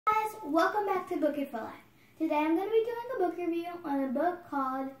Welcome back to Book It for Life. Today I'm going to be doing a book review on a book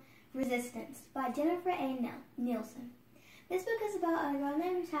called Resistance by Jennifer A. Nielsen. This book is about a girl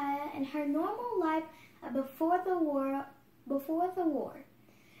named Chaya and her normal life before the war.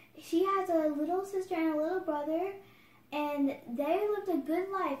 She has a little sister and a little brother, and they lived a good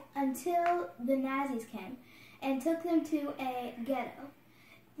life until the Nazis came and took them to a ghetto.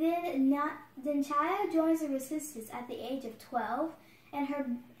 Then Chaya joins the resistance at the age of 12, and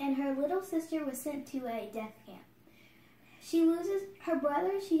her little sister was sent to a death camp. She loses her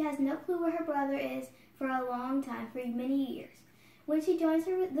brother. She has no clue where her brother is for a long time, for many years. When she joins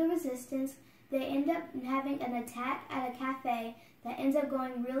the resistance, they end up having an attack at a cafe that ends up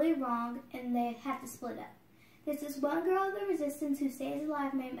going really wrong, and they have to split up. There's this one girl in the resistance who stays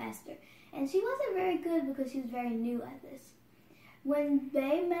alive named Esther, and she wasn't very good because she was very new at this. When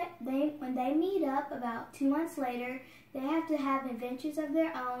they meet up about 2 months later, they have to have adventures of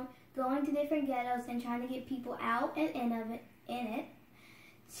their own, going to different ghettos and trying to get people out and in it.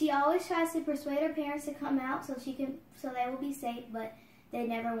 She always tries to persuade her parents to come out so they will be safe, but they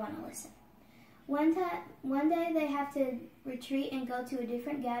never want to listen. One day they have to retreat and go to a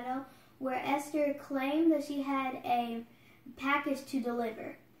different ghetto where Esther claimed that she had a package to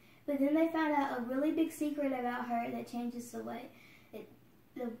deliver. But then they found out a really big secret about her that changes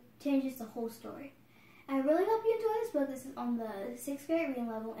changes the whole story. I really hope you enjoy this book. This is on the 6th grade reading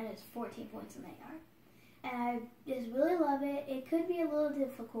level, and it's 14 points in AR. And I just really love it. It could be a little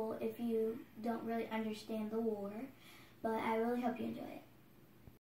difficult if you don't really understand the war, but I really hope you enjoy it.